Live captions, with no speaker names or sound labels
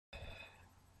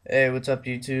Hey, what's up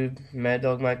YouTube? Mad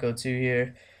Dog Michael 2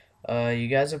 here. You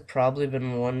guys have probably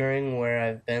been wondering where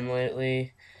I've been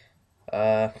lately.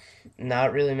 Uh,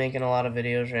 Not really making a lot of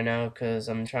videos right now because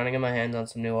I'm trying to get my hands on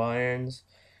some new irons.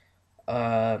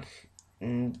 Uh,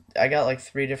 I got like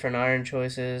three different iron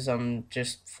choices. I'm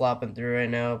just flopping through right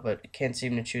now, but can't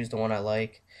seem to choose the one I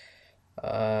like.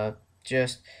 Uh,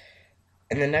 just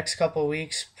in the next couple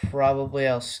weeks, probably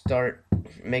I'll start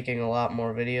making a lot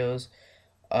more videos.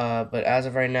 But as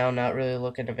of right now, not really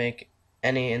looking to make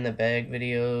any in the bag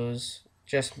videos.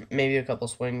 Just maybe a couple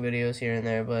swing videos here and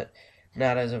there, but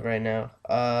not as of right now.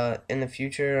 In the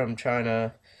future, I'm trying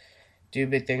to do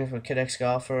big things with KidX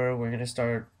Golfer. We're gonna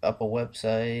start up a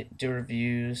website, do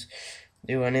reviews,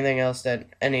 do anything else that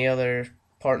any other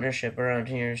partnership around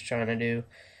here is trying to do.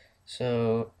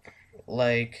 So,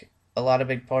 like a lot of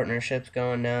big partnerships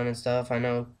going down and stuff. I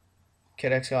know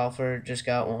KidX Golfer just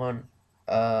got one.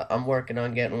 I'm working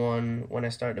on getting one when I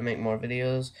start to make more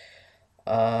videos.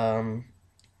 Um,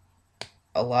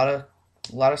 a lot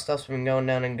of stuff's been going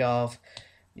down in golf.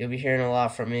 You'll be hearing a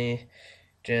lot from me.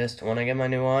 Just when I get my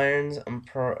new irons,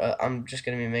 I'm just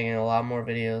gonna be making a lot more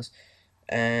videos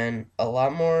and a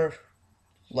lot more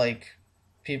like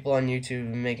people on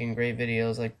YouTube making great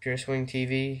videos. Like Pure Swing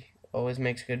TV always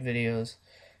makes good videos.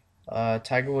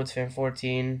 Tiger Woods Fan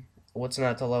 14. What's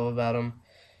not to love about him?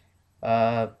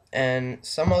 And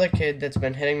some other kid that's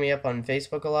been hitting me up on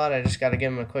Facebook a lot. I just got to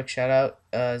give him a quick shout out.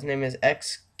 His name is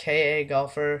XKA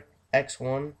Golfer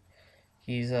X1.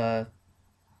 He's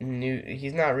new.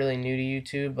 He's not really new to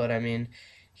YouTube, but I mean,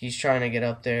 he's trying to get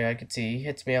up there. I could see he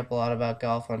hits me up a lot about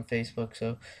golf on Facebook,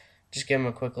 so just give him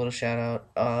a quick little shout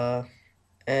out.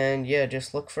 And yeah,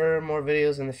 just look for more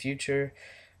videos in the future.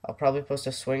 I'll probably post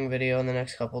a swing video in the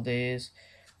next couple days.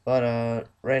 But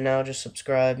right now, just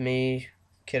subscribe me,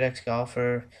 KidX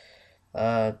Golfer,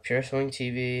 Pure Swing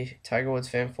TV, Tiger Woods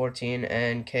Fan 14,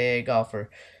 and KA Golfer,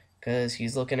 because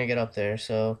he's looking to get up there.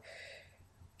 So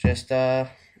just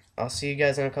I'll see you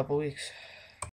guys in a couple weeks.